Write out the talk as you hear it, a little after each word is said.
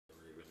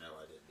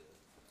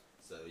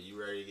So, you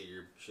ready to get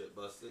your shit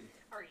busted?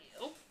 Are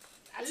you?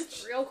 That's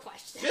the real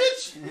question.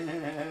 Bitch!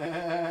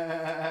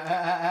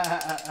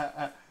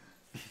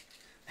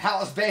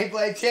 House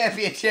Beyblade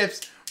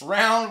Championships,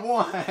 round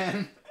 1. 3,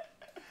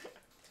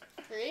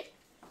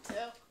 2.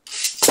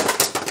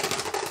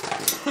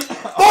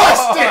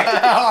 Busted!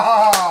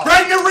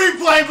 Bring the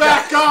replay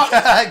back up! He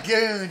got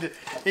gooned.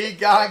 He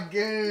got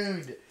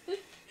gooned.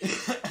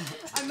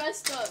 I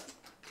messed up.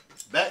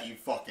 Bet you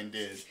fucking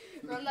did.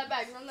 Run that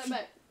back, run that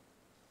back.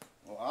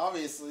 Well,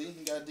 obviously,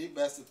 you gotta do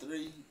best of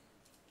 3.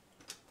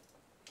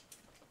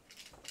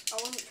 I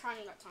wasn't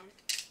trying that time.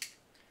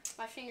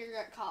 My finger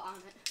got caught on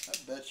it. I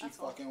bet you That's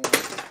all. fucking won.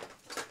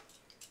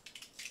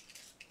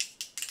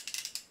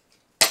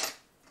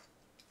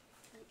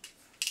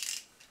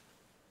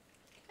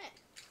 Okay.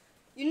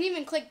 You didn't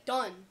even click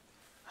done.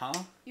 Huh?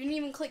 You didn't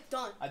even click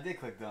done. I did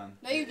click done.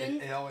 No, you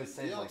didn't. It always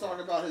says You don't like talk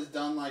that. about his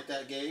done like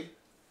that, Gabe.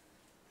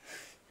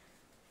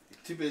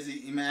 Too busy.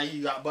 You mad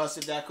you got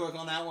busted that quick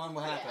on that one?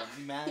 What happened?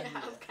 You mad? Yeah,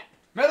 okay.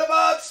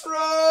 Metabots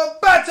from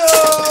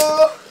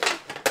battle!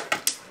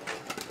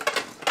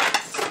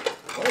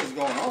 What is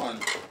going on?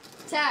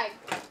 Tag.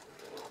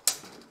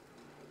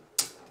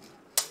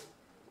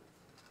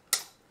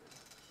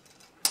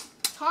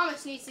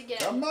 Thomas needs to get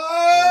Come it.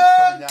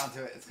 on! Oh, it's coming down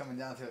to it. It's coming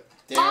down to it.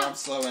 Damn, I'm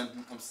slowing.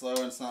 I'm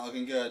slowing. It's not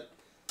looking good.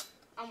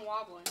 I'm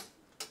wobbling.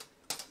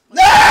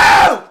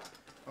 No!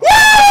 Woo!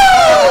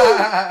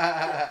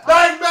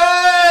 Bang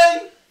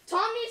bang!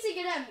 Tom needs to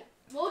get in.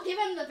 We'll give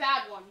him the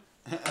bad one.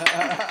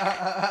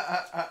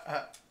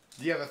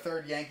 Do you have a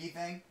third Yankee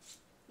thing?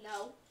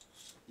 No.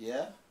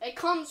 Yeah? It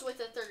comes with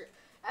a third.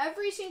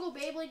 Every single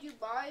Beyblade you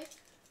buy,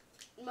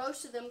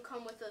 most of them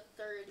come with a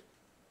third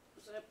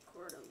zip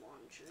cord and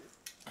launcher.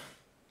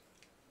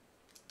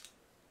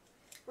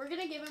 We're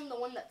gonna give him the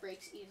one that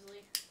breaks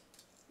easily.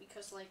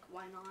 Because, like,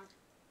 why not?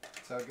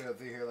 So I go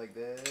through here like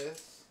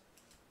this.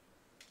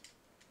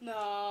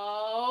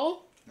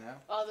 No. No?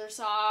 Other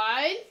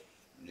side.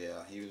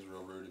 Yeah, he was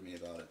real rude to me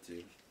about it,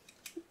 too.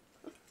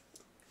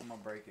 I'm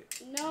gonna break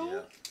it. No.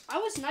 Yeah. I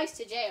was nice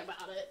to Jay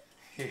about it.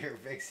 Here,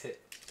 fix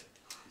it.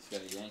 He's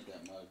gotta yank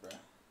that mug, bro.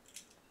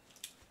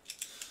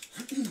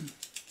 I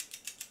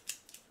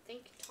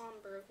think Tom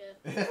broke it.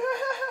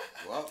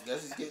 Well,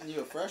 guess he's getting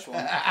you a fresh one.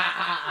 Dude,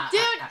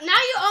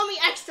 now you owe me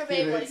extra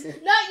Beyblades.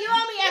 No, you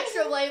owe me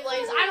extra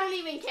Beyblades. I don't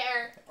even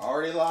care.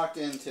 Already locked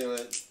into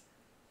it.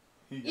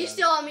 You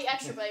still owe me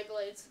extra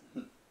Beyblades.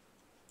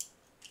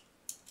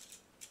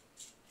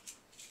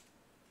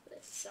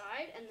 This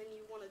side, and then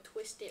you want to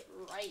twist it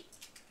right.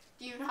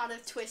 Do you know how to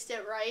twist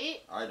it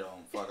right? I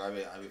don't. Fuck, I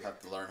would have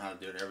to learn how to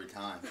do it every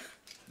time.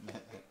 Oh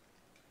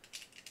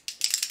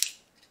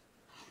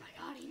my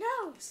god, he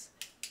knows.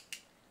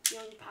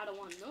 Young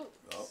Padawan knows.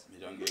 Oh, you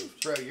done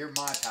goofed. Bro, you're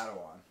my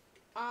Padawan.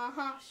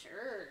 Uh-huh,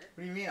 sure.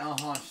 What do you mean,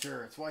 uh-huh,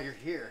 sure? It's why you're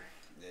here.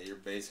 Yeah, you're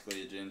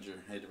basically a ginger.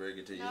 Hate to break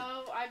it to you.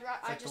 No, It's I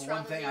like just the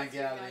one rather thing be I with get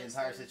you out of the guys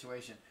entire than-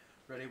 situation.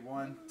 Ready?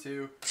 1,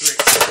 2, 3.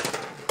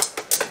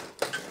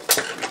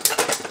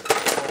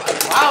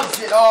 Wow,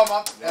 shit! Oh,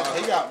 my... Oh,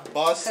 he got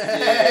busted.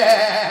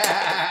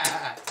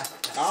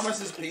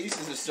 Thomas's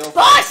pieces are still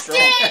Busted!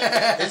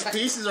 strong. His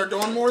pieces are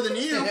doing more than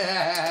you.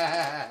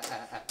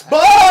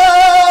 But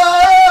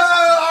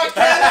I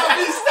cannot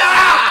be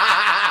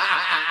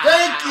stopped!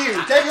 Thank you!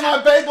 Taking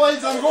my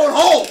Beyblades, I'm going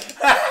home!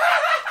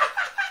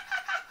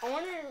 I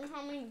wonder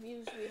how many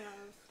views we have.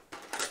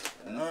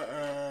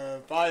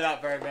 Probably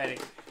not very many.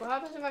 What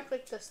happens if I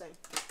click this thing?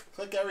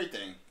 Click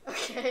everything.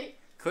 Okay.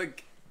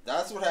 Click.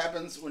 That's what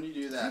happens when you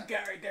do that. Click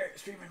that right there.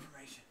 Stream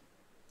information.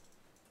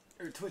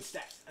 Or Twitch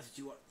stats. That's what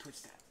you want. Twitch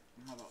stats.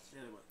 How about the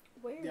other one?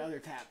 Where? The other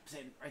tab,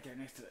 sitting right there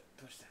next to it.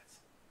 Twitch stats.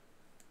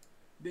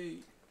 The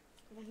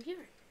 1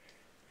 viewer.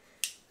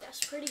 That's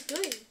pretty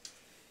good.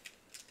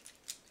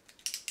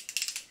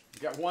 You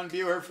got 1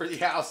 viewer for the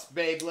House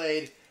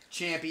Beyblade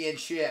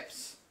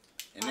Championships.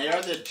 And they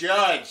are the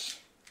judge.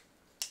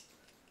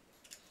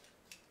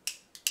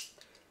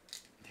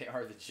 They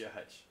are the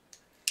judge.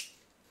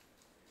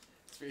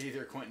 It's for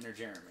either Quentin or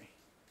Jeremy.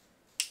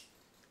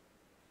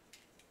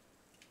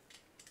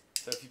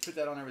 So if you put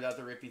that on there without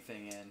the rippy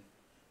thing in,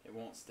 it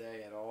won't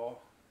stay at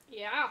all.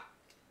 Yeah.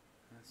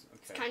 That's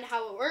It's okay. kind of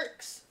how it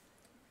works.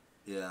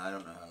 Yeah, I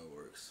don't know how it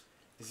works.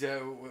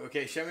 So,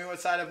 okay, show me what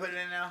side I put it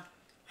in now.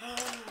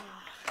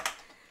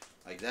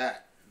 Like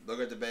that. Look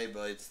at the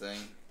Beyblades thing,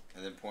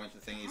 and then point the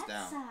thingies That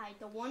down. side,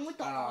 the one with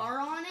the Oh. R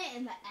on it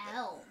and the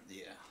L,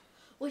 Yeah.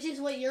 which is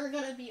what you're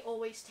gonna be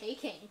always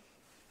taking.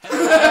 He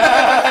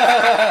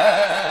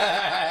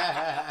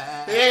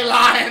ain't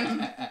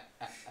lying.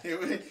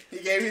 He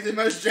gave you the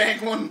most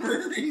jank one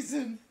for a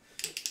reason.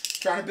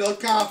 Trying to build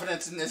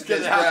confidence in this Because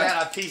kid's of how breath.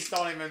 bad I pieced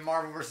on him in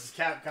Marvel vs.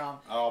 Capcom.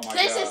 Oh my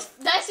This god.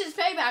 is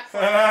payback for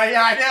it.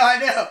 Yeah, I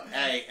know.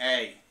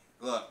 Hey,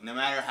 look, no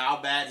matter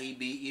how bad he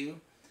beat you,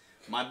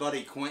 my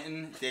buddy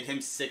Quentin did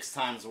him 6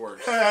 times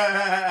worse.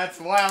 That's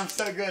why I'm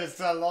so good. It's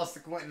I lost to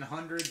Quentin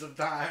hundreds of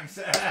times.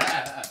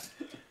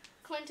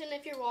 Clinton,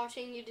 if you're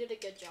watching, you did a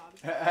good job.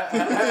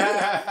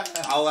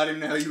 I'll let him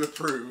know you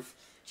approve.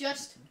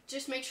 Just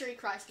make sure he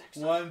cries next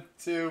time. 1,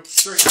 2,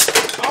 3.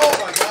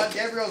 Oh my God,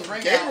 Gabriel's ring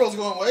out. Gabriel's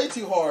going way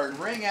too hard.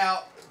 Ring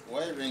out.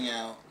 Way ring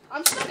out.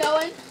 I'm still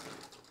going.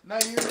 No,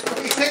 you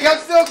think I'm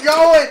still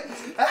going?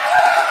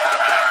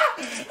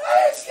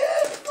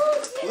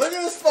 Look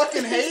at this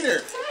fucking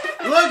hater.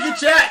 Look at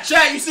chat.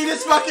 Chat, you see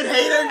this fucking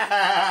hater?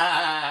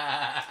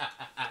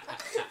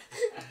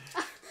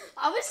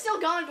 I was still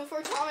going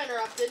before Tom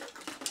interrupted.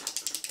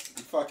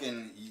 You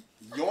fucking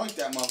yoinked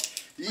that mother.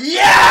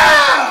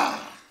 Yeah!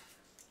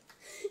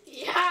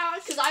 Yeah,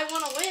 because I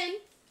want to win.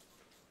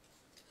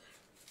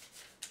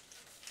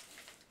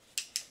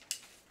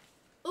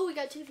 Oh, we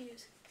got 2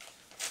 views.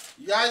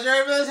 You guys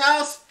ready for this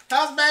house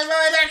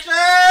Beyblade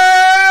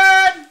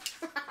action?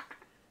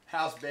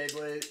 House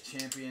Beyblade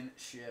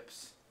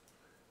Championships.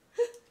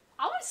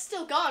 I was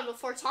still going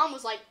before Tom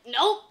was like,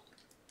 nope.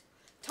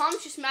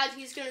 Tom's just mad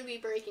he's going to be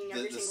breaking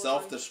every The single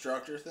time.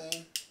 self-destructor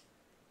thing?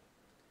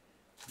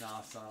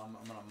 Nah, son, I'm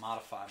going to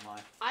modify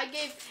mine. I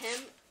gave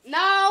him...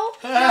 No!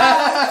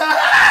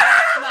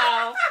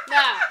 No.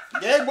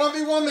 Gabe,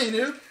 1v1 me,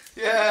 dude.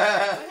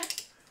 Yeah. Okay.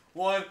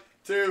 1,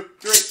 2,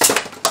 3.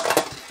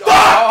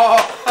 Oh!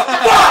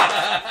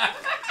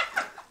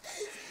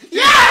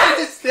 Yeah!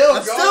 It's still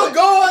I'm going. still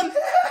going.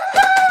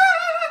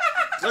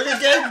 Look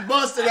at Gabe's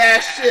busted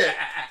ass shit.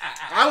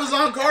 I was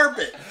on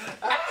carpet.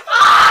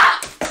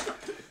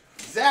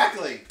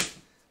 Exactly.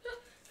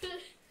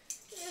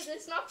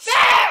 It's not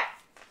fair!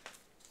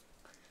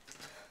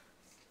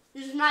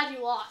 You're just mad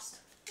you lost.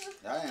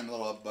 I am a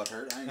little butt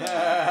hurt. I ain't gonna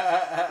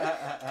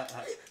lie.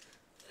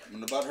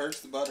 When the butt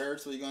hurts, what are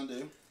you gonna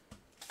do?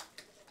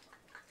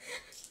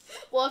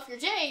 Well, if you're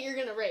Jay, you're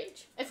gonna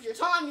rage. If you're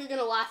Tom, you're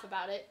gonna laugh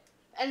about it.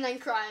 And then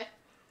cry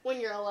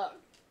when you're alone.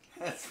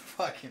 That's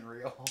fucking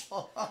real.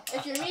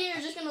 If you're me,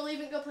 you're just gonna leave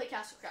and go play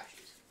Castle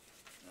Crashers.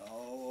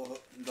 Oh,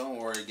 don't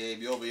worry,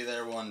 Gabe. You'll be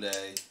there one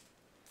day.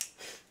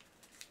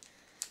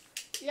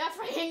 Yeah, if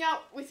I hang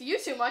out with you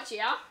too much,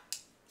 yeah.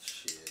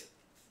 Shit.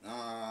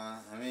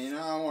 I mean,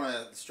 I don't want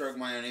to stroke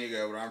my own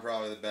ego, but I'm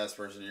probably the best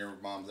person your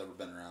mom's ever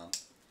been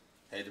around.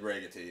 Hate to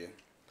break it to you.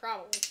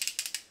 Probably.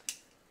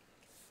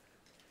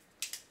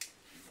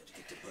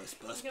 Get the bus,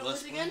 You gonna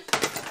lose again?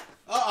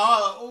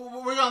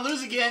 We're gonna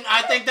lose again.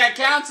 I think that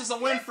counts as a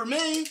win for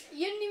me.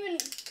 You didn't even...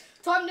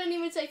 Tom didn't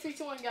even say 3,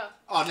 2, 1, go.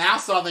 Oh, now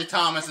suddenly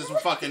Thomas is a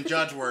fucking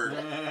judge word.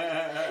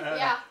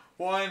 Yeah.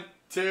 1,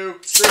 2,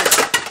 3.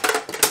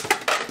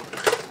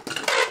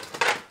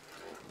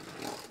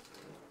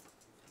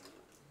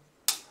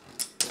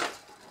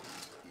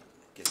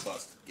 Get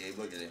busted, Gabe.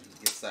 Look at him.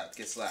 Get slapped.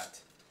 Get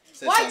slapped.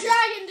 Say White something.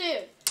 Dragon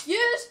Dude!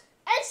 Use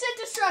instant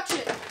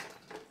destruction!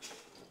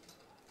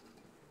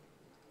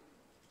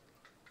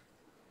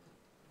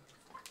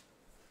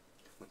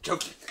 I'm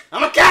joking.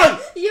 I'm a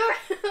count. You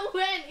were gonna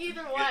win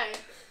either way.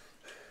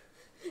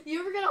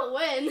 You were gonna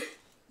win.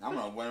 I'm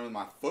gonna win with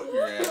my foot in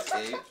your ass,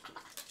 Gabe.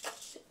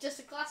 Just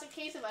a classic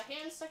case of a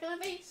hand stuck in a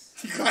vase.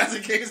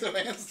 Classic case of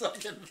hand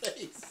stuck in the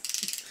face.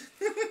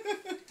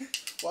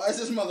 Why is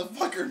this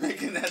motherfucker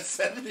making that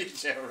 70s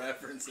show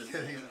references?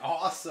 Because he's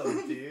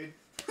awesome, dude.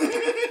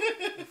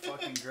 A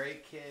fucking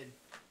great kid.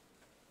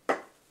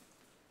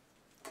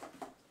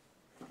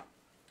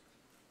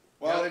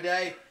 Well,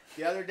 The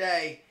other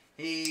day,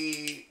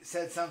 he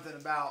said something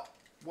about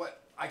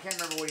what, I can't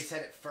remember what he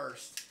said at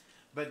first,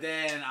 but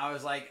then I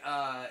was like,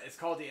 it's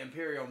called the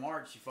Imperial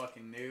March, you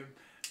fucking noob,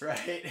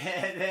 right?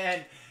 And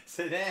then,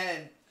 so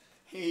then,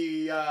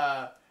 he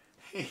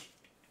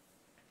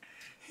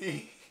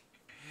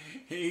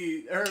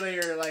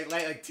earlier, like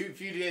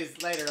few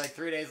days later, like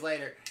 3 days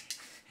later,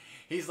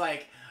 he's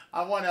like,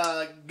 I want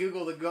to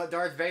Google the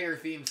Darth Vader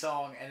theme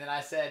song, and then I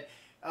said,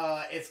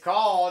 it's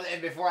called,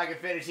 and before I could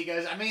finish, he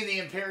goes, I mean the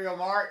Imperial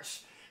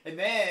March, and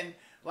then,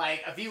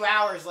 like, a few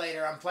hours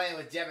later, I'm playing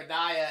with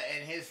Jebediah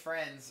and his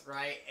friends,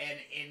 right, and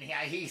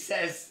he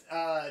says,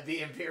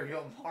 the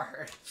Imperial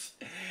March,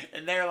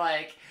 and they're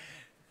like,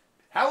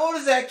 how old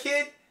is that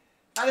kid?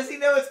 How does he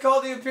know it's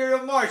called the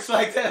Imperial March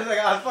like that? Like,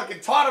 I fucking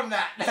taught him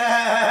that.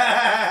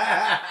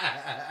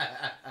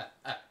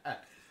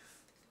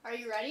 Are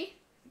you ready?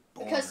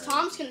 Because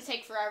Tom's gonna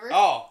take forever.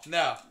 Oh,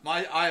 no.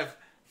 I have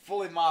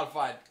fully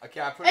modified.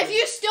 Okay, I put it If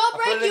you still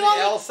break,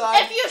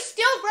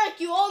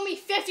 you owe me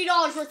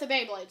 $50 worth of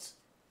Beyblades.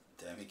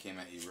 damn, he came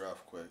at you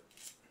rough quick.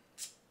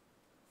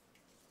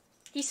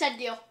 He said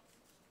deal.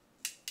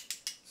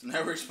 So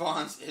no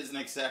response is an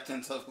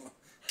acceptance of...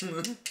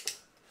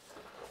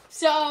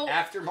 So...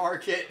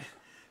 Aftermarket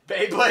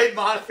Beyblade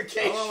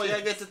modification. Oh, we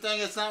gotta get the thing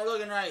that's not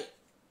looking right.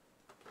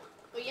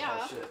 Well, yeah.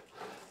 Oh, shit.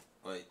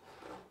 Wait.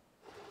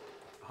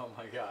 Oh,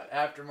 my God.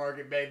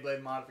 Aftermarket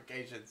Beyblade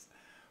modifications.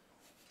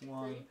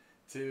 1,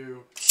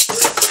 2...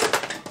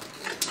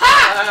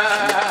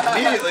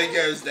 Immediately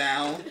goes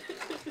down.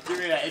 Give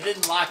me that. It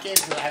didn't lock in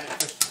until I had it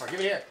pushed before. Give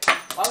me here.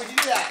 Why would you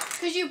do that?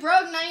 Because you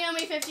broke, now you owe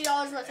me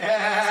 $50 worth of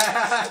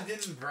Beyblades. It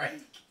didn't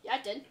break. Yeah,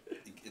 it did.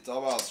 It's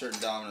all about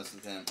certain dominance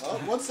with him. Oh,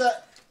 what's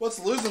that? What's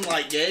losing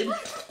like, Gabe?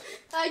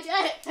 Hey,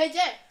 Jay.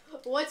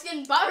 What's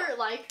getting butthurt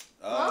like?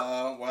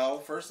 Well,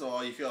 first of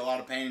all, you feel a lot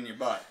of pain in your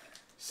butt.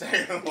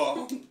 Second of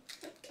all,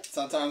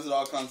 sometimes it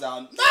all comes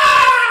out.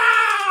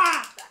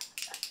 Ah!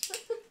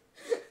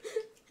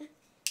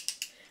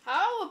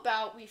 How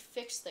about we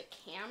fix the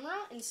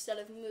camera instead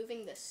of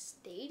moving the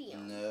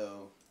stadium?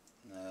 No,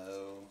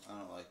 I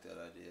don't like that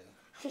idea.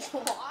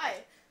 Why?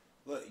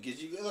 Look,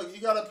 you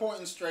got it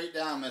pointing straight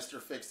down, Mister.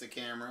 Fix the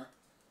camera.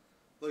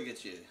 Look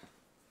at you.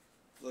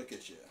 Look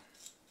at you.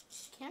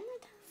 Camera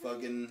time.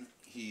 Fucking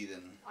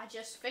heathen. I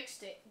just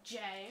fixed it,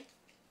 Jay.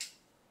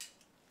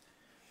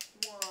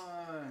 1.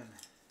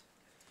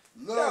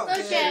 Look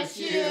at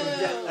you.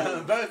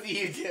 Both of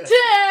you do.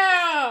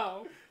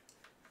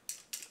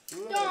 2.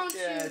 Look Don't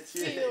at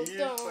you feel You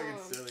dumb.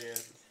 fucking silly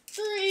asses.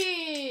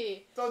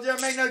 3. Told you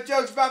I'd make no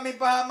jokes about me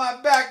behind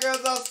my back, or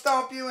else I'll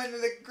stomp you into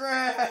the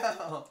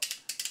ground.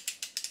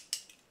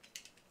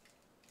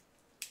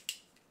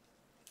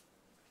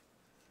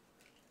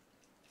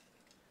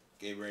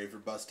 Gabe, ready for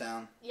bust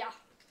down? Yeah.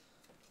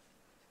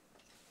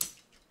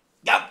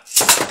 Yep.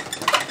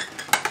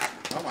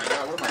 Oh my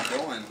god, what am I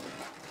doing?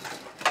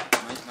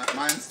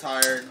 Mine's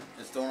tired.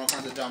 It's doing all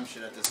kinds of dumb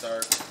shit at the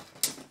start.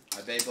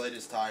 My Beyblade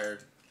is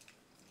tired.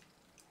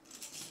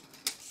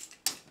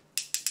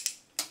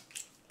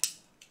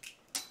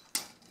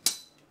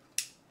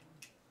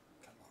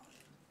 Come on.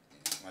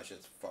 My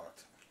shit's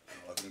fucked.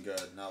 Not looking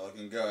good. Not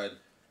looking good.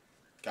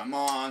 Come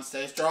on,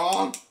 stay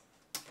strong.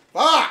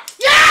 Fuck!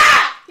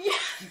 Yeah! Yeah!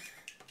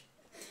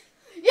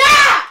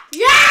 Yeah!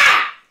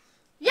 Yeah!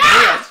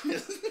 Yeah!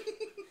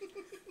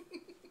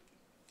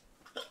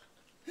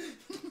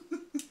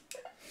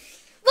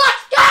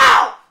 Let's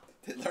go!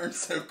 They learn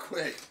so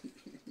quick.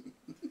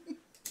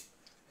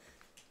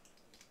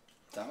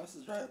 Thomas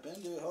is right up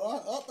into it.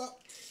 Hold on.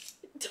 Up.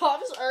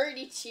 Tom's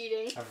already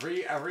cheating. I've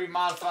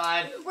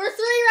remodified. We're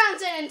 3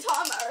 rounds in and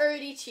Tom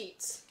already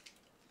cheats.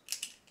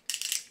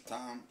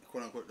 Tom,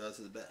 quote unquote, does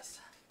his best.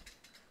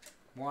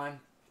 1,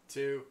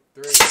 2,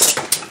 3.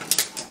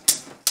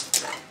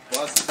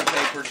 Busts the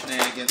paper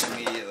shenanigans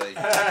immediately.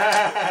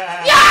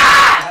 Yeah!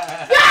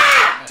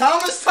 Yeah!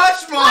 Thomas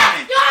touched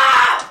mine!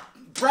 Go!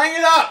 Bring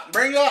it up!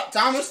 Bring it up!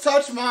 Thomas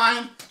touched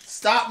mine!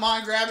 Stop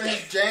mine grabbing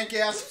his jank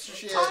ass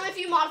shit. Tom, if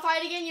you modify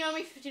it again, you owe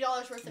me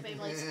 $50 worth of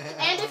Beyblades.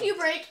 And if you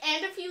break,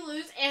 and if you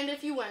lose, and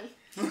if you win.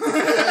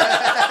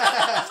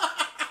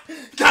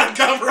 Gotta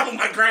cover all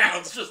my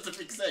grounds just to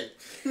be safe.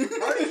 I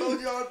already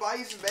told you I would buy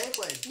you some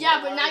Beyblades.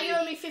 Yeah, but now you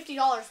owe me $50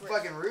 worth.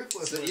 Fucking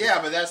ruthless. So,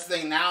 yeah, but that's the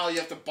thing. Now you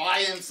have to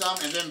buy him some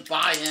and then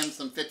buy him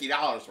some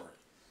 $50 worth.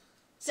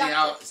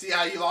 Exactly. See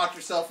how you locked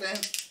yourself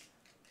in?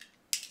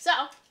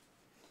 So.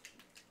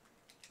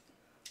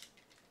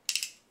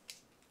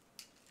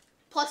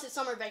 Plus, it's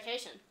summer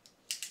vacation.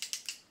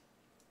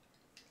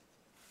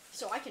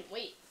 So I can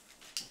wait.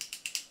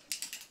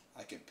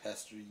 I can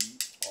pester you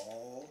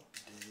all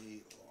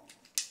day long.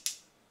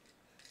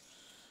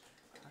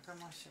 How come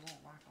my shit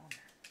won't lock on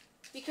there?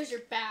 Because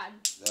you're bad.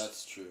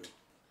 That's true.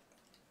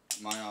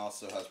 Mine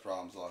also has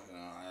problems locking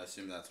on. I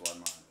assume that's why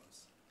mine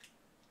was.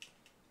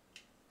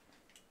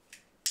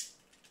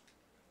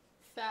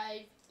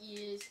 5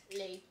 years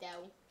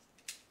later.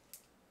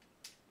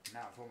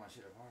 Now I pull my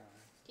shit apart.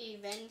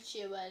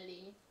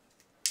 Eventually.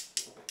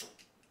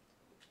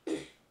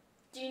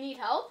 Do you need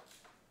help?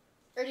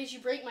 Or did you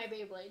break my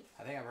Beyblade?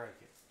 I think I broke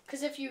it.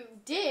 Because if you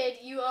did,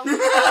 you I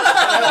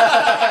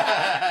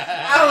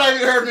don't know if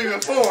you heard me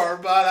before,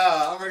 but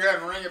I'm going to go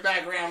ahead and ring it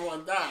back around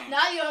one time.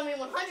 Now you owe me $100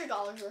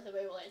 worth of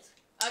Beyblades.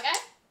 Okay?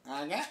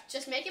 Okay.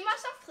 Just making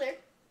myself clear.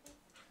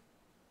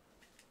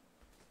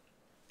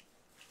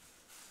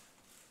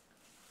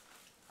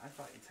 I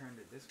thought you turned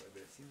it this way,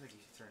 but it seems like you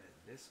should turn it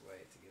this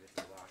way to get it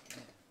to lock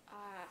in.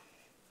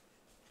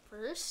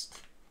 First,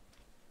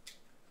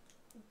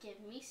 give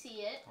me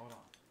see it. Hold on.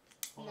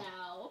 Hold on.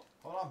 No.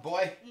 Hold on,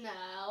 boy.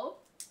 No.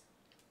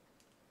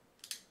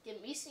 Give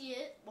me see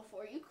it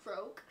before you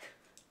croak.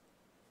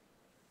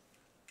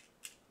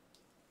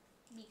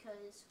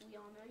 Because we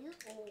all know you're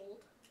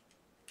old.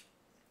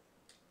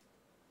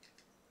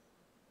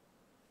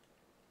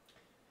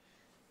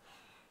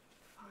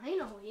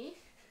 Finally.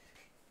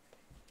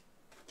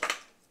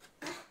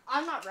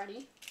 I'm not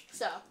ready.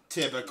 So.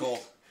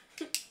 Typical.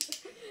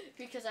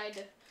 Because I had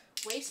to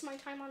waste my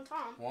time on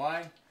Tom.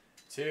 1,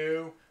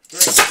 2, 3.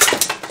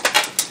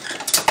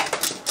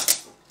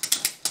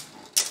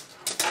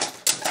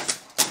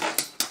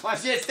 My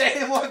shit stayed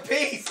in one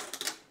piece.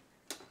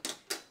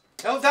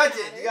 Don't touch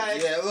it. You got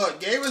it. Yeah, look,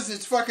 Gabe was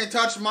just fucking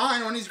touched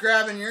mine when he's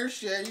grabbing your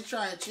shit. He's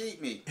trying to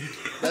cheat me.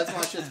 That's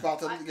my shit's about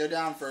to go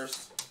down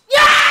first.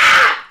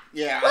 Yeah!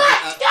 Yeah,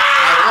 Let's go!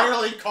 I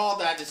literally called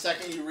that the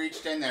second you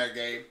reached in there,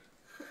 Gabe.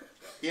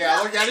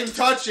 Yeah, look, I didn't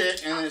touch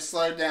it, and it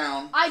slowed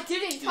down. I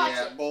didn't touch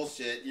Yeah, it.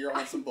 bullshit. You're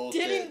on some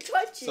bullshit. Didn't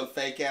touch it. Some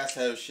fake-ass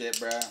hoe shit,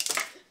 bruh.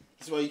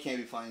 This is why you can't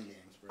be playing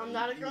games, bro. I'm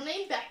not a girl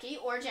named Becky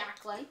or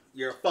Jacqueline.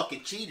 You're a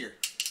fucking cheater.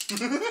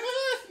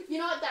 You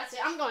know what? That's it.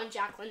 I'm going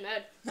Jacqueline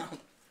mode. No.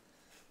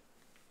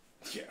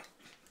 Yeah,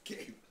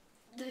 Gabe.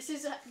 This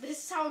is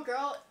how a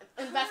girl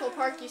in Bethel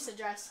Park used to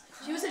dress.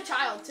 She was a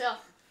child too.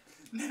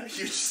 No, you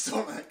just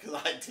don't know because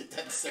I did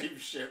that same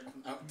shit when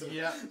I was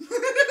Yeah.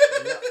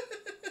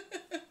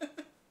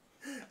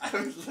 I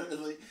would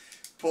literally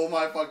pull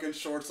my fucking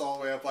shorts all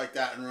the way up like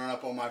that and run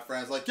up on my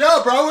friends like,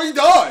 yo, bro, what are you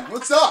doing?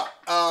 What's up?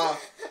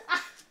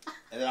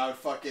 And then I would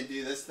fucking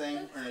do this thing.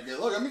 And I'd go,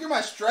 look, let me get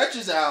my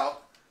stretches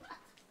out.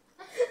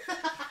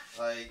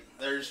 Like,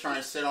 they're just trying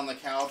to sit on the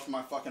couch.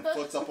 My fucking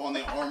foot's up on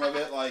the arm of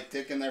it, like,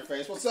 dick in their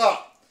face. What's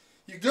up?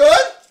 You good?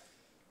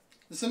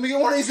 Just let me get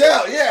one of these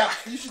out. Yeah,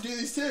 you should do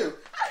these too.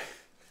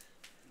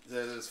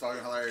 It's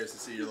fucking hilarious to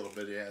see your little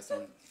bitty ass.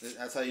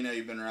 That's how you know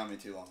you've been around me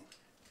too long.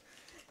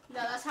 No,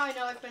 that's how I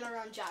know I've been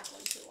around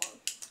Jacqueline too long.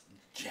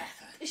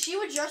 Jacqueline. She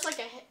would dress like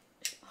a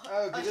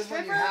Oh, because this one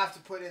you stripper? have to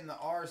put in the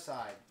R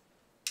side.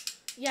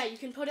 Yeah, you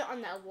can put it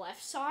on the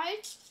left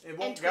side. It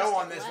won't go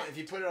on this one. If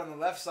you put it on the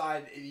left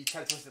side, if you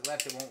try to twist it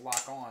left, it won't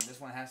lock on. This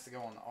one has to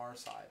go on the R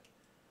side.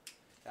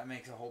 That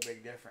makes a whole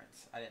big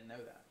difference. I didn't know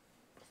that.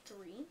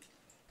 3,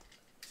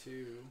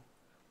 2,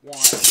 1.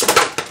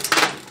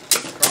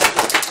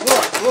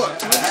 Look.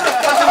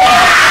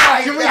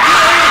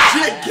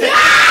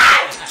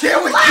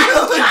 Can we get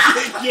a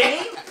legit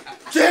game?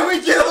 Can we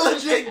get a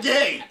legit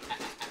game?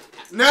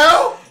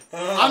 No?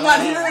 I'm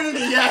not hearing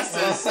any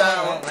yeses,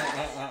 so.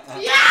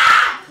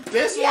 Yeah!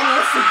 This one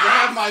wants to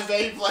grab my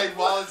Beyblade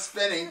while it's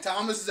spinning.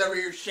 Thomas is over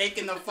here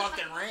shaking the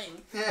fucking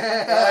ring. Let's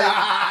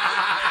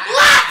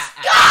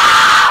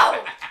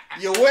go!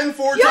 You win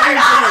 4 You're times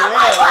not in a on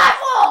my row,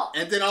 level!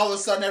 and then all of a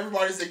sudden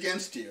everybody's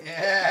against you.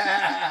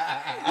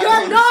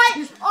 You're not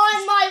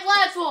on my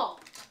level!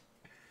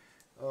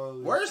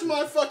 Where's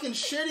my fucking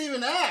shit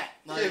even at?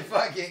 You Like,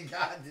 fucking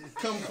got this.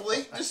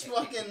 complete just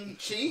fucking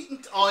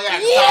cheat? Oh yeah.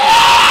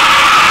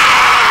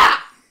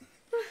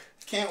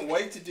 Can't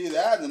wait to do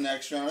that in the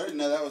next round. I didn't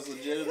know that was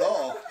legit at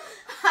all.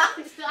 How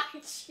did I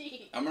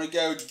cheat? I'm gonna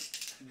go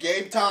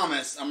Gabe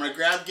Thomas. I'm gonna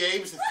grab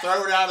Gabe's and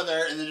throw it out of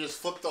there and then just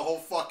flip the whole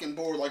fucking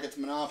board like it's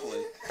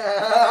Monopoly.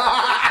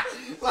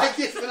 Like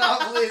it's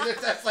Monopoly,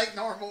 that's like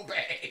normal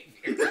behavior.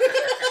 It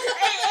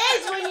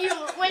is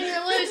when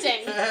you're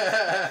losing.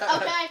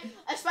 Okay?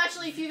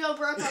 Especially if you go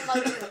broke on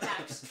luxury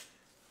attacks.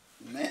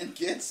 Man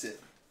gets it.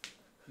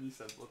 He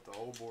said flip the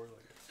whole board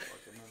like it's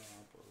fucking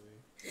Monopoly.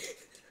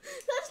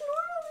 That's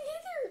normal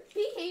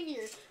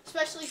behavior.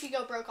 Especially if you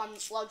go broke on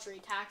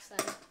luxury tax, then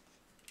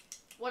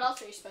what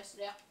else are you supposed to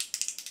do?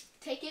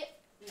 Take it?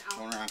 No.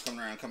 Coming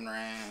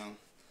around.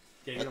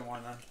 Yeah, you don't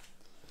want none.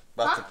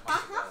 About to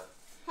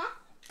Huh?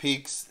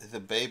 peaks the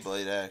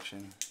Beyblade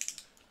action.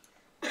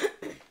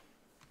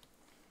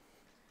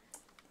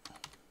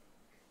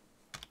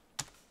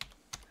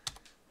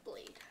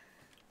 Blade.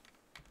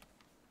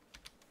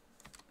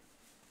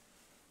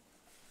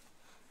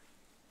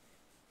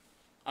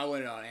 I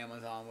went on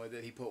Amazon with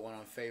it. He put one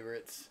on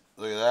favorites.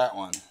 Look at that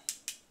one.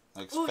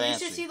 Looks Ooh,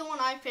 fancy. you should see the one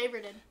I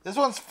favorited. This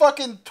one's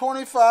fucking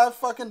 $25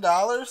 fucking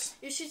dollars.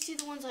 You should see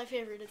the ones I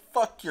favorited.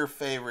 Fuck your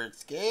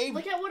favorites, Gabe.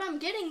 Look at what I'm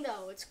getting,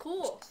 though. It's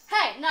cool.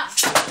 Hey, no.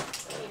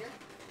 Peter.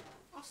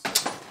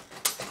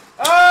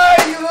 Oh,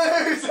 you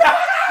lose! He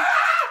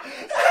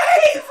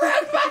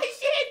broke my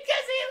shit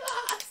because he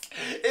lost.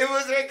 It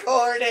was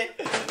recorded.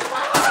 He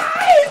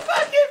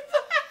fucking.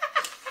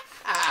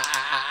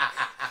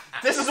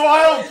 This is why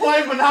I don't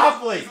play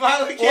Monopoly.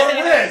 Why we get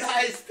this?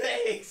 Nice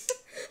things.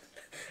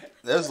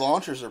 Those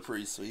launchers are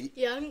pretty sweet.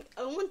 Yeah,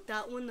 I want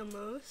that one the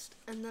most,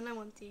 and then I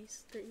want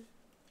these 3.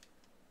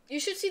 You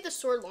should see the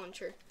sword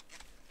launcher.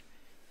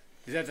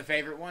 Is that the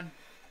favorite one?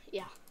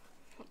 Yeah.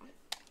 Hold on.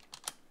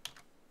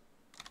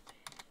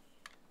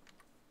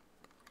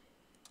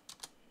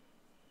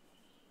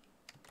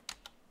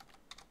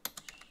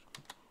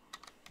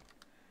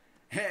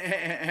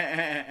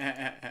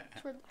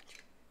 Sword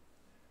launcher.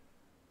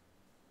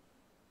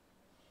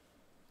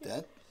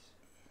 That?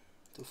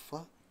 The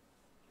fuck?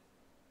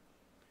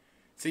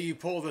 So you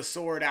pull the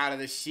sword out of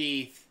the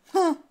sheath.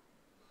 Huh.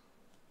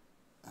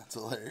 That's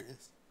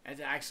hilarious. That's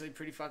actually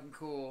pretty fucking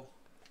cool.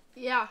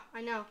 Yeah,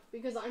 I know,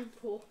 because I'm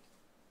cool.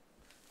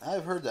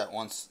 I've heard that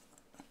once.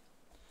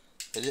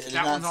 It did That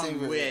not one's seem on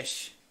very-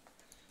 Wish.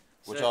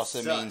 Which So that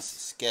also sucks. means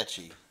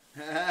sketchy.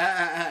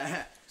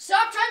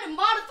 Stop trying to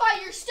modify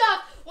your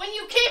stuff when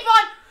you keep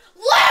on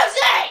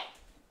losing!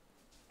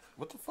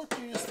 What the fuck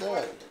do you just do?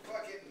 What the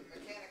fucking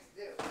mechanics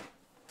do?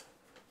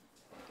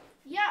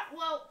 Yeah,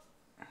 well,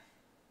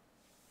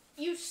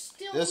 you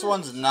still This lose.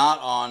 one's not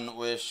on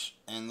Wish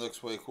and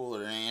looks way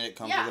cooler, and it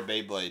comes Yeah. with a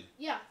Beyblade.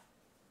 Yeah,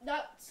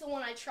 that's the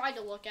one I tried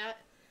to look at.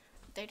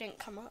 They didn't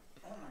come up.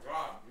 Oh my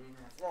god.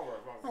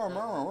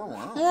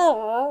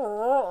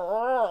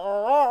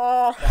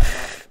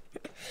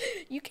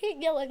 You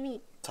can't yell at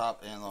me.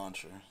 Top and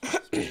launcher.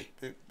 Boop,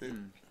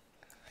 boop.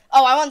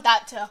 Oh, I want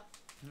that too.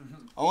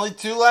 Only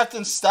 2 left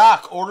in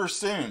stock. Order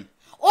soon.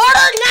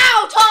 Order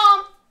now,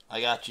 Tom!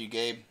 I got you,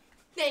 Gabe.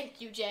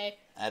 Thank you, Jay.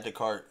 Add to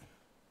cart.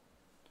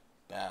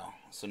 Bow.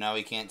 So now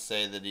he can't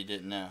say that he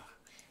didn't know.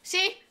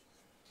 See?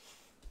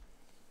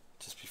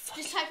 Just be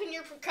fucking. Just type in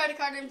your credit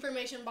card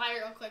information, buy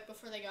it real quick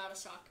before they go out of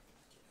stock.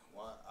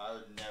 What? I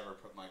would never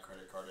put my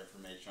credit card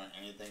information on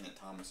anything that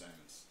Thomas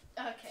owns.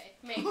 Okay,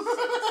 makes sense.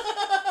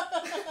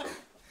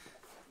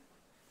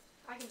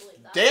 I can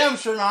believe that. Damn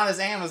sure not his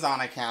Amazon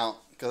account.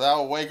 Because I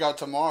will wake up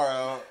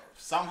tomorrow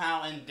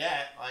somehow in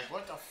debt. Like,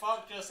 what the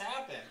fuck just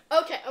happened?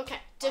 Okay.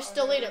 Just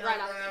delete it right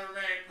after.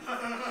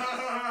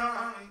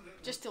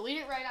 Just delete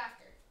it right after.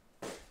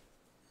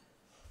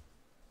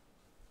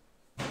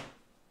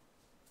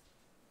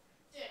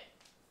 Dude,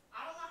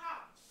 I don't know how,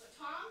 but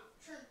Tom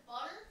turned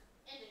butter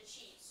into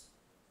cheese.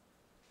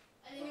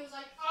 And then he was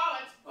like, oh,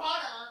 it's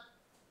butter.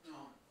 No.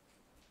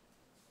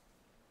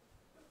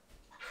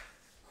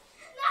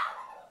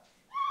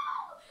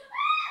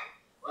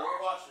 You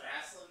ever watch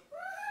wrestling?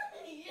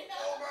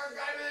 Goldberg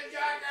got him in the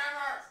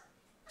jackhammer.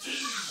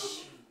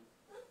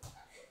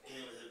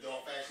 It was a good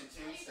old-fashioned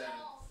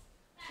tombstone.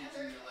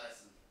 Teaching you a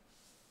lesson.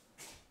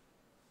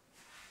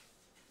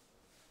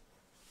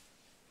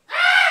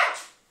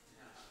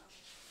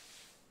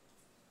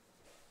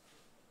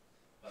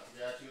 About to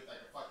get at you with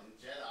like a fucking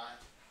Jedi.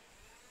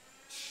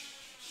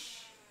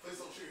 Please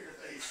don't shoot your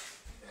face.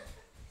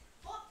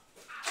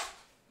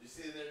 You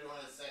see they're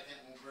doing a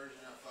second version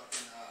of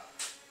fucking, a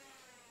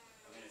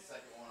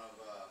second one of,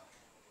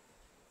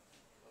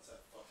 what's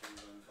that fucking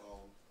one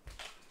called?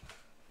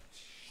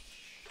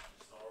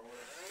 Star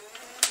Wars?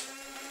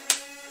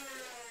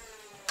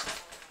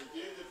 The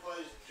dude that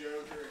plays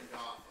Joker in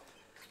Gotham.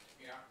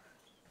 Yeah.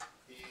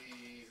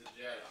 He's a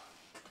Jedi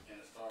in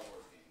a Star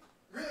Wars game.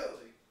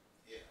 Really?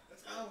 Yeah.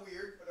 That's kind of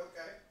weird, but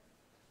okay.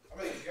 I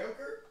mean,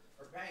 Joker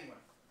or Penguin?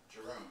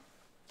 Jerome.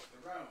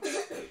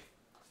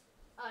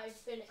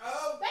 I've been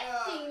Oh,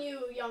 expecting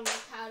you, young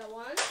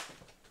Padawan.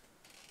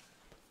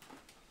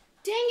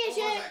 Dang What it, was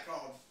Jay. that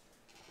called?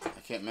 I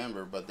can't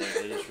remember, but they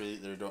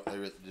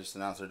just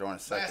announced they're doing a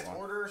second Last one.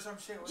 Order or some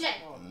shit? What's Jay.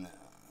 it called? No,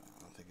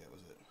 I don't think that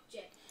was it.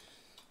 Jay.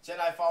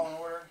 Jedi Fallen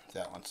Order?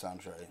 That one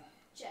sounds right.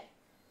 Jay.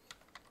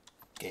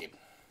 Gabe.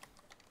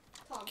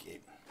 Tom.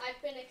 Gabe.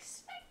 I've been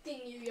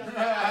expecting you, young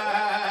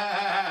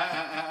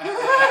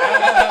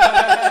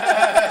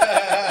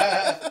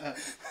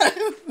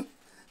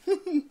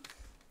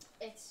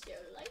It's your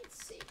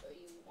lightsaber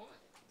you want.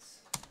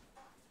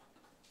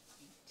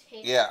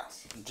 Take Yeah,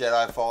 it.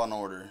 Jedi Fallen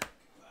Order.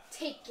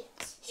 Take it.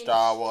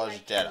 Star and Wars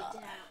strike Jedi. me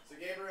down. So,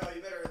 Gabriel,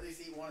 you better at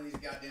least eat one of these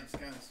goddamn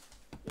scones.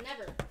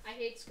 Never. I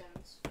hate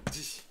scones.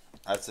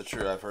 That's the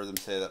truth. I've heard them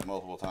say that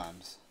multiple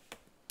times.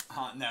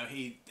 No,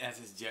 that's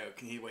his joke.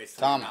 He waits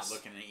till he's Thomas. not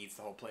looking and he eats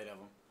the whole plate of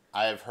them.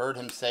 I have heard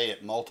him say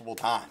it multiple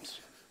times.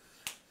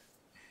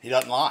 He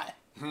doesn't lie.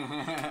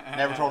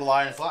 Never told a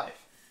lie in his life.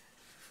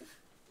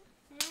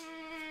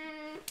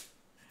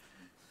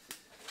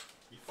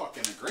 You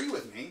fucking agree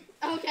with me.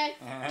 Okay.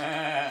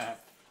 Get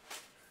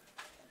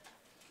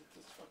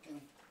this fucking...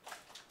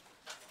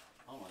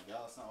 Oh my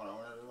god, that's not what I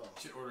ordered at all.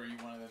 Should order you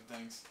one of them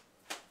things.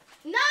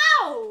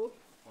 No!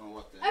 Well,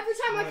 what then? Every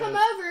time I One of come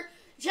those- over,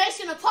 Jay's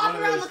gonna pop one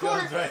of around the those corner.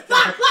 guns right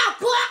Blah, there. blah,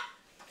 blah!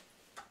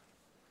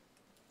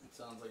 It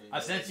sounds like I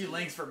sent you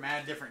links for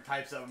mad different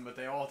types of them, but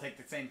they all take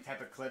the same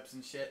type of clips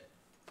and shit.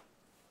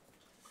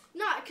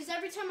 Not, because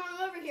every time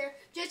I'm over here,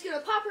 Jay's gonna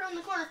pop around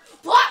the corner.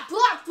 Blah,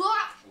 blah,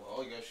 blah!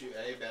 Well, you go shoot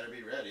A, better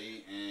be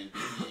ready, and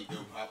B, go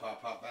pop,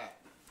 pop, pop back.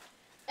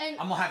 And,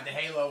 I'm gonna have the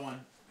Halo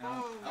one.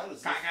 How does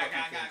this Ga, ga, fucking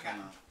ga, thing ga, come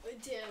ga.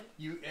 out? dude.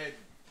 You,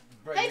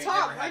 bro, Hey, you ain't Tom,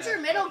 never where'd had your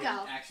a middle fucking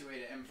go?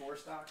 Actuated M4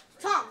 stock?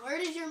 Tom, where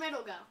did your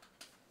middle go?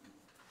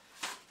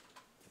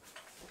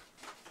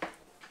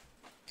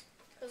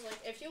 Because, like,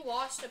 if you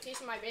lost a piece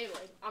of my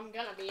Beyblade, I'm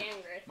gonna be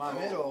angry. My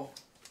middle.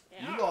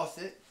 Yeah. You lost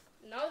it.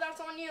 No, that's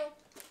on you.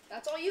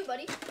 That's all you,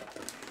 buddy.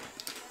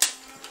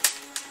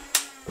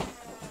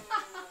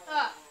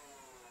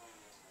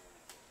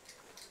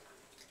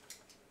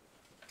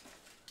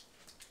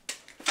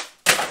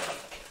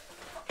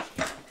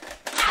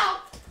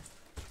 Ow!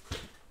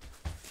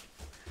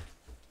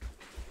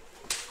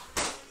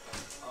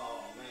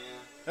 Oh, man.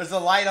 There's a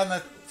light on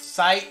the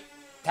site.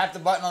 Tap the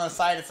button on the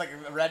site. It's like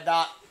a red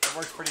dot. It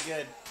works pretty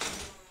good.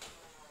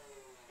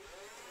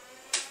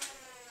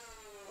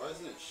 Why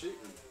isn't it shooting?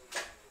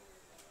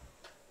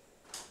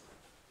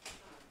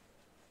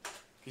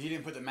 Because you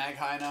didn't put the mag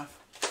high enough.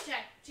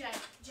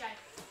 Jay.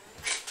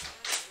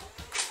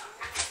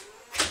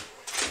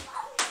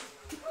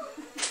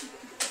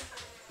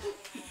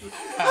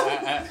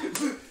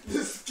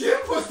 The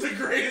skip was the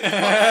greatest.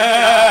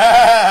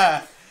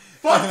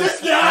 Fuck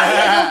this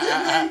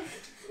guy!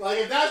 Like,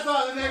 if that's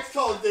not the next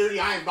Call of Duty,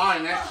 I ain't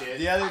buying that shit.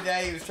 The other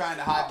day, he was trying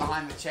to hide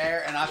behind the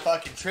chair, and I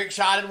fucking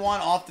trick-shotted one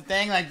off the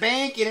thing, like,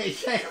 bank, and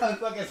it I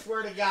fucking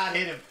swear to God,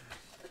 hit him.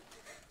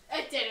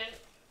 It didn't.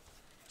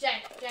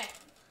 Jay.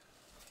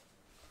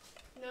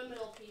 No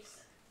middle piece.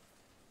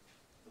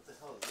 What the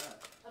hell is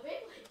that? A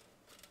Beyblade.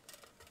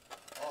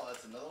 Oh,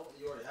 that's another one?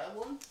 You already have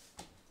one?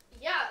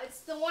 Yeah,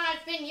 it's the one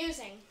I've been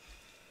using.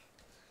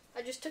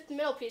 I just took the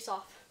middle piece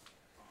off.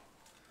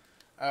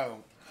 Oh,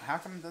 how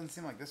come it doesn't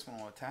seem like this one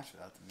will attach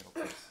without the middle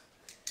piece?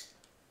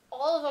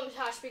 All of them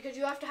attached because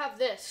you have to have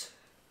this.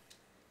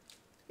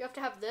 You have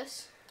to have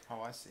this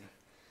Oh, I see.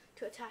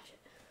 to attach it.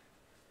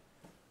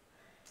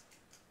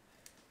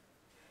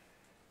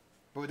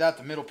 But without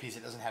the middle piece,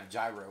 it doesn't have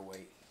gyro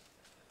weight.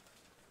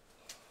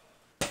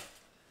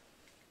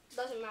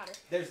 Doesn't matter.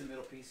 There's the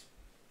middle piece.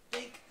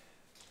 Dink.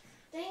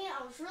 Dang it,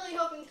 I was really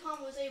hoping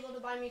Tom was able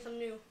to buy me some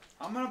new.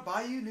 I'm gonna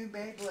buy you new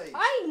Beyblade.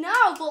 I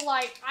know, but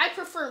like, I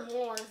prefer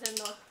more than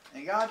the...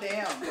 And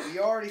goddamn,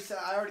 you already said.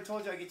 I already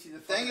told you I get you the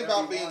thing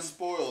about being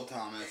spoiled,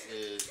 Thomas,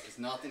 is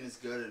nothing is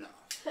good enough.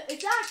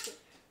 Exactly.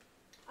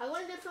 I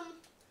learned it from...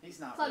 He's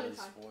not Clementine. really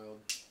spoiled.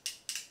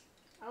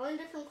 I learned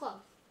it from Club.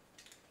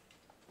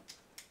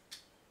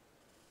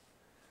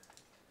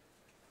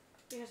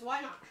 Because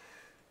why not?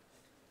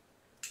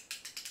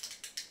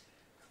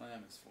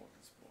 Clem is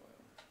fucking spoiled.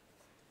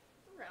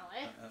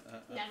 Really?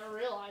 Never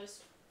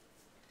realized.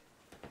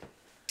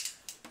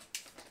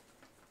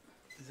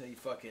 This is how you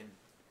fucking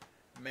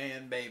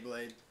man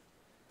Beyblade.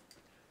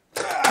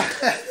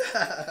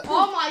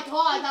 Oh my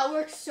god, that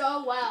works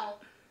so well.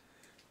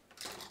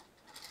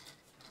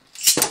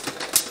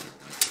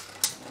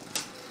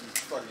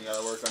 You fucking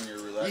gotta work on your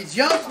roulette. You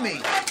jumped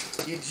me.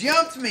 You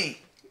jumped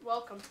me.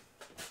 Welcome.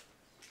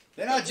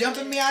 They're not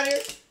jumping me out of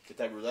here. Get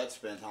that roulette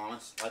spin,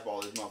 Thomas. Type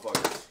all these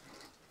motherfuckers.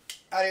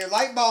 Out of here,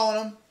 light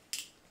balling them.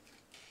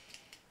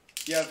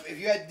 Yeah, if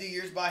you had to do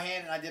yours by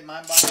hand and I did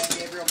mine by hand,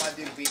 Gabriel, my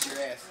dude beat your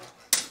ass.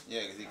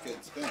 Yeah, because he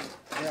couldn't spin.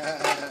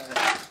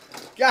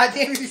 God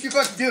damn it, you should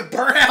fucking do a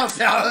burnout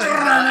out of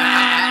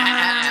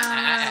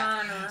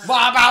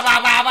Ba ba ba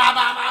ba ba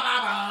ba ba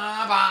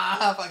ba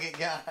ba. Fucking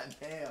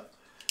goddamn.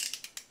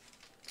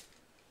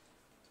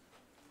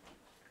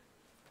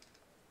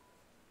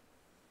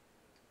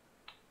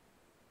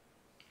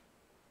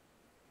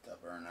 The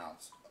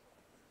burnouts.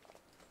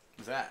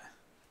 What's that?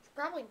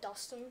 Probably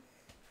Dustin.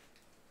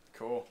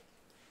 Cool.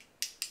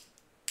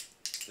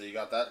 So you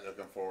got that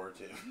looking forward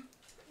to.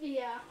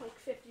 Yeah, like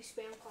 50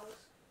 spam calls.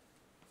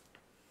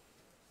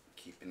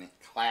 Keeping it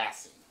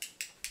classy.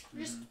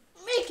 Just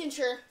making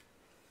sure.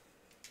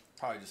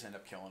 Probably just end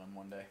up killing him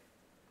one day.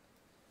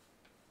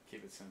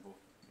 Keep it simple.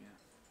 Yeah.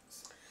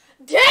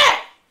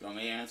 Dad! You want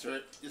me to answer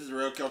it? This is a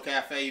Roadkill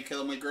Cafe. You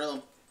kill him, we grill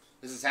him.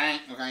 This is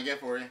Hank. What can I get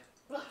for you?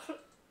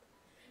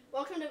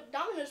 Welcome to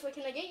Domino's. What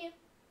can I get you?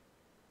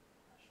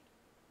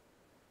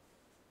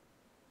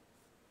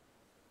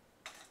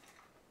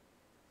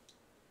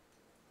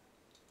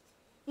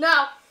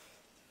 No.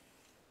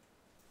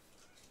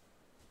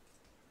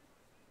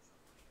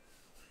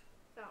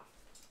 Oh.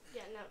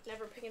 Yeah, no.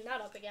 Never picking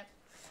that up again.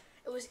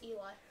 It was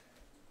Eli.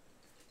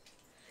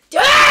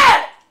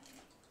 Dad!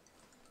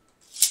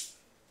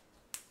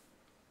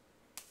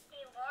 A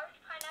large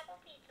pineapple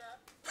pizza.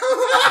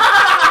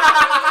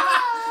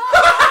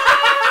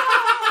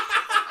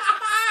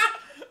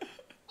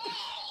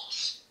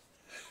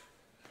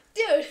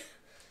 Dude,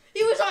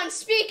 he was on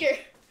speaker.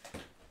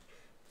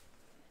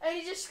 And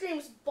he just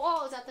screams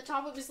balls at the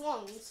top of his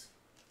lungs.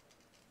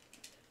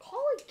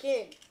 Call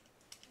again.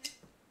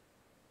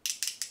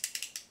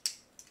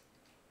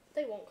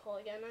 They won't call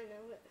again, I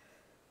know it.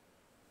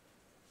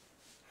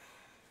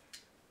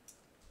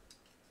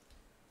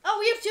 Oh,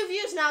 we have 2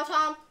 views now,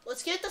 Tom.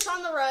 Let's get this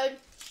on the road.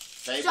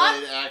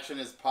 Beyblade action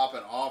is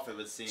popping off, it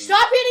would seem.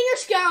 Stop hitting your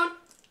scone.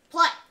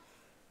 Play.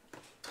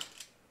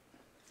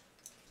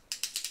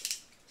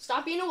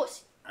 Stop being a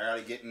wussy. I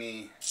gotta get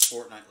me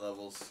Fortnite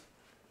levels.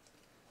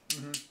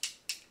 You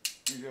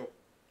do.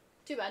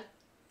 Too bad.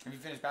 Have you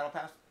finished Battle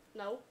Pass?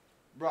 No.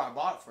 Bro, I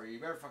bought it for you. You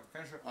better fucking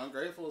finish it.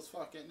 Ungrateful as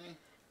fuck, isn't he?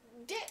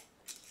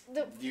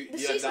 The You have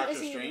season Doctor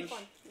isn't even Strange?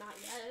 fun. Not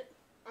yet.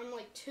 I'm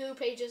like 2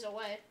 pages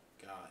away.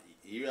 God,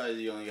 you guys,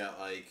 you only got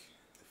like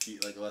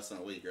less than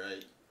a week,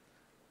 right?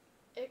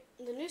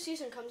 The new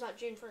season comes out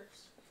June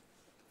 1st.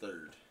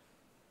 3rd.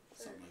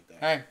 Something like that.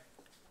 Hey,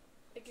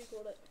 I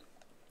googled it.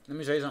 let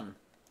me show you something.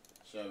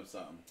 Show him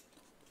something.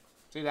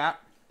 See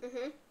that?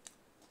 Mhm.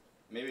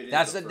 Maybe it is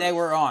That's the day first.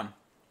 we're on.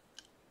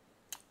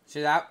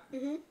 See that?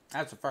 Mhm.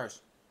 That's the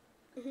first.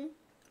 Mhm.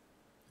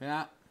 See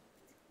that?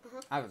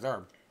 Uh-huh. That's the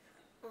third.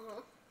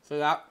 Uh-huh. See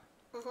that?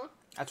 Uh-huh.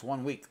 That's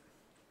 1 week.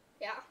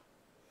 Yeah.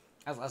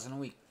 That's less than a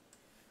week.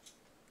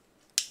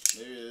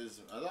 Maybe it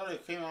is. I thought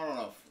it came out on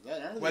a.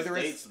 None of Whether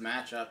these it's- dates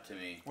match up to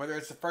me. Whether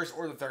it's the first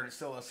or the third, it's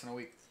still less than a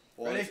week.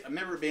 Well, Ready? I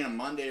remember it being a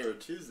Monday or a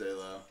Tuesday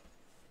though.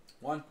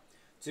 1,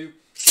 2,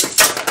 3.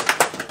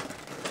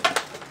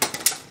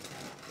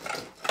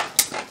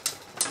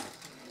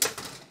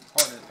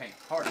 Hard in the paint.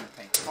 Hard in the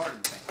paint. Hard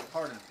in the paint.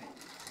 Hard in the paint.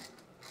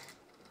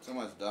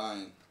 Someone's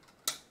dying.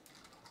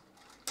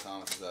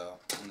 Thomas is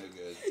out. No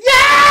good.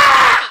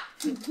 Yeah!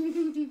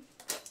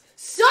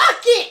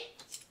 Suck it!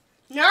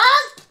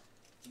 Nerd!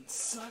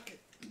 Suck it,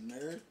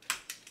 nerd.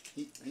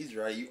 He's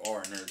right. You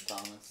are a nerd,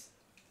 Thomas.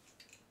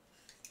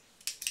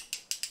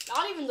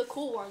 Not even the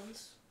cool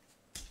ones.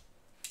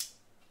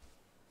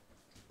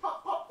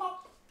 Pop, pop,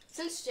 pop.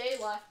 Since Jay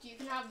left, you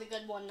can have the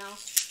good one now.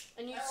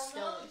 And you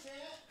still.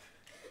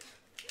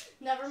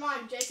 Never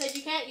mind. Jay said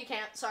you can't. You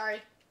can't.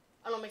 Sorry.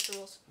 I don't make the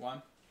rules.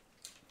 1,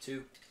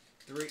 2,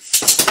 3.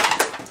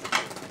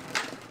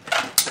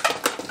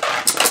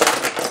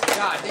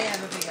 God damn, I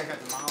don't think I got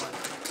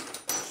demolished.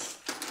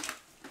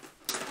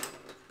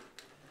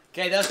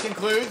 Okay, thus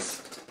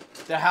concludes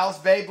the House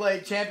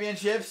Beyblade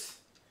Championships.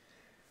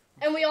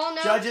 And we all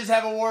know Judges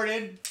have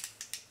awarded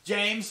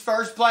James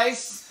first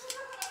place,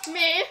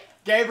 me.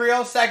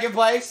 Gabriel second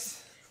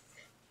place,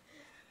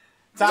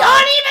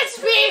 Don't even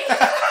speak!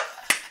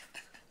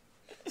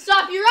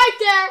 Stop you right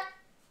there!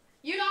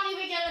 You don't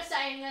even get a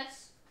say in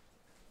this.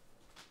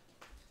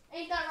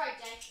 Ain't that right,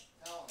 Jay?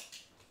 No.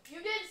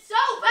 You did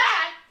so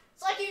bad,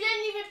 it's like you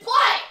didn't even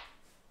play!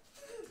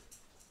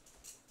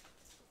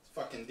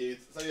 Fucking dude.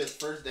 It's like his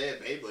first day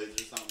at Beyblades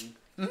or something.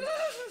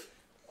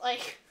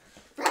 Like,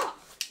 bro. Like,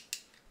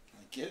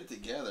 get it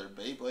together,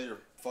 Beyblade, or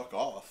fuck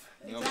off.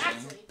 You know what I'm saying?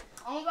 Exactly.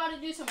 I'm about to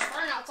do some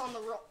burnouts on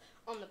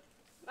the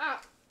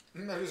map.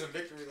 I'm gonna do some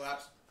victory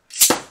laps.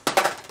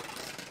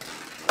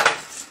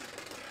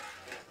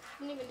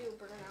 I didn't even do a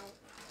burnout.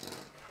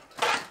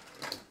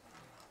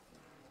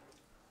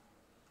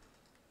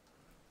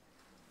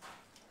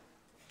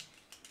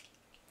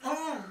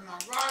 Oh my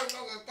god,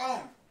 look at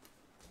that.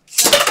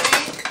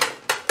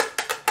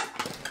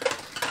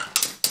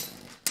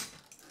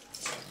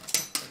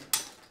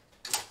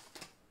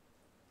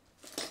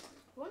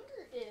 Wonder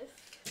if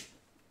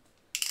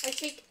I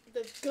take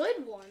the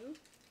good one.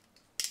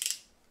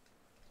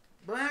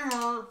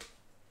 Blammer.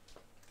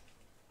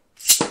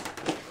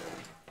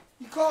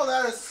 You call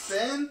that a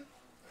spin?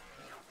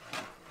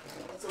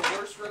 That's the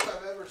worst rip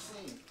I've ever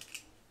seen.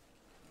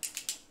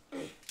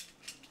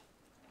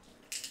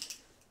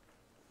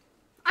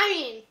 I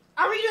mean,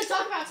 are we gonna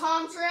talk about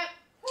Tom's rip?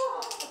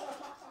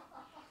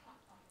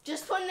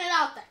 Just putting it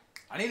out there.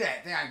 I need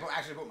that thing I can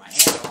actually put my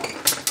hand on.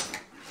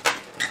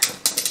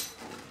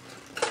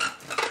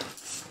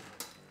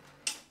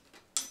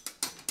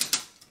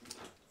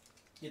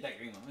 Get that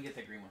green one. Let me get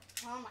that green one.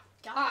 Oh my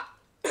god.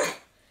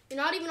 You're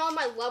not even on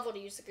my level to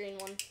use the green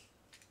one.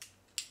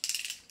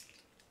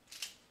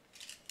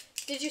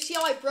 Did you see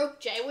how I broke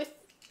Jay with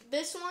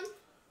this one?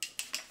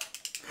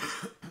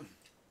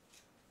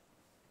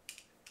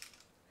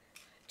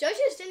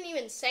 Judges didn't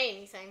even say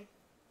anything.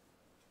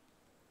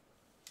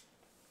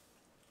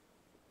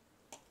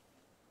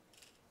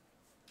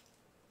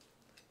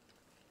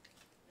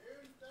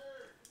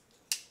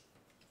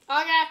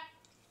 Okay.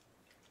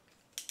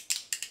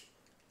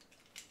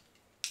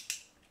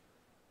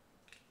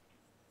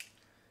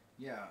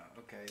 Yeah,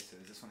 okay, so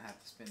does this one have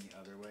to spin the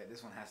other way?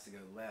 This one has to go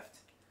left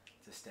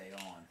to stay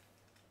on.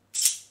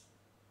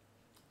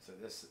 So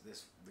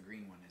the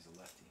green one is a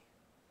lefty.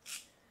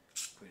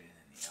 Put it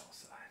in the L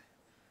side.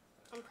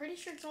 I'm pretty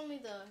sure it's only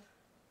the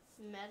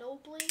metal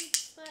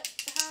blades that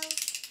have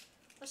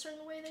a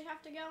certain way they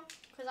have to go.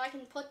 Because I can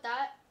put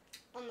that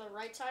on the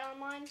right side on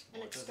mine,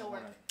 and it still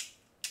works.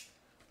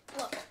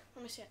 Look,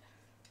 let me see it.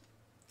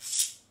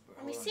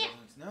 Let me see it.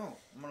 No,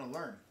 I'm gonna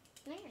learn.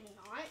 No, you're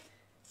not.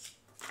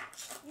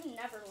 You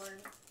never learn.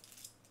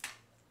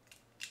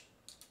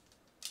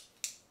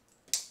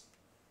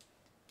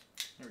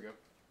 Here we go.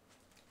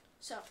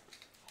 So,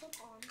 hold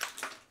on.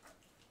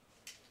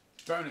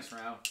 Bonus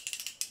round.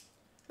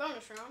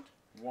 Bonus round.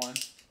 1,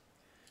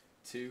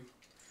 2,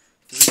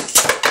 3.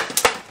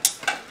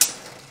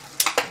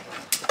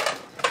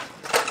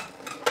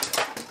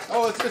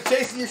 Oh, it's just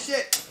chasing your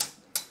shit.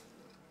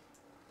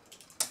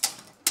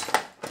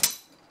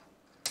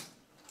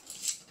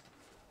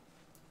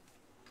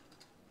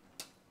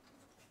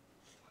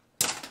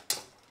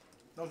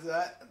 Don't do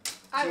that.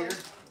 I Cheater. win.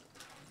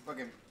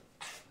 Fucking.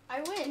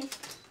 I win.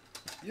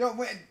 You don't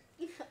win.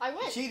 I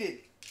win. You cheated.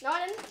 No,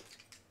 I didn't.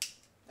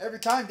 Every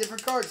time,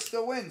 different cards,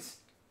 still wins.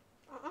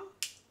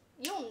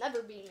 You'll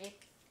never beat me.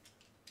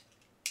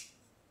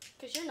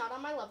 Because you're not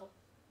on my level.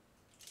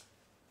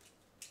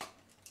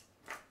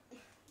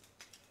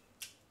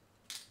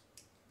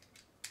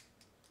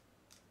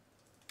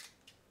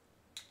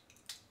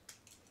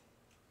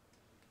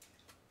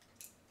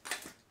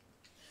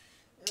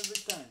 Every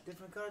time,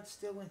 different cards,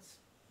 still wins.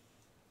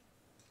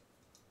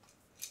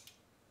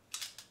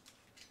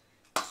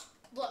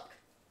 Look.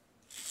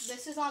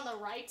 This is on the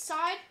right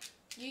side.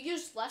 You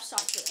use left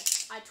side for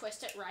this. I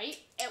twist it right.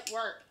 It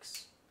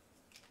works.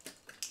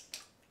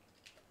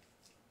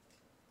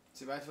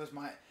 See, if I twist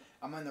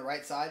I'm on the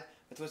right side.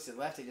 If I twist it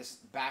left, it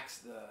just backs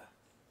the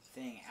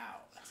thing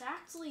out.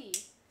 Exactly.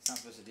 It's not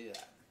supposed to do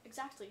that.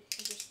 Exactly.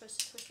 Because you're supposed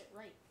to twist it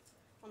right.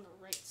 On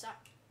the right side.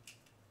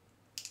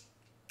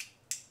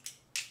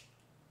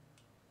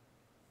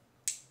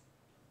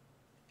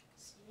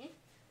 See?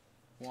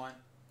 1,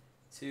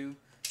 2.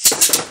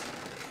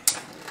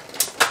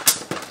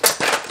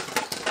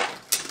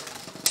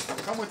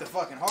 Come with the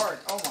fucking heart.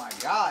 Oh my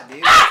god,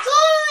 dude.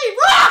 Absolutely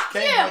rock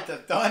Came you! with the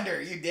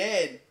thunder. You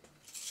did.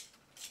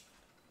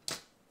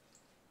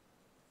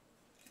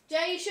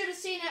 Jay, you should have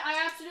seen it.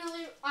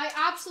 I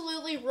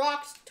absolutely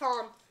rocked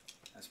Tom.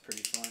 That's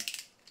pretty fun.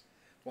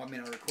 Well, I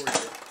mean, I recorded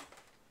it.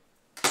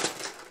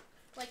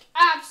 Like,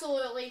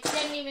 absolutely.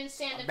 Didn't even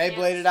stand a Beyblade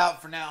chance. it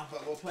out for now,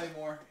 but we'll play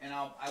more, and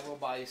I will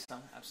buy you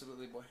some.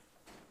 Absolutely, boy.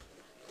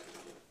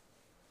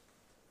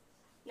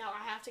 Now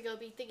I have to go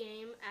beat the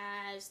game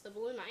as the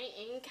Blue Knight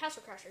in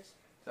Castle Crashers. Is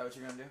that what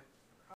you're gonna do?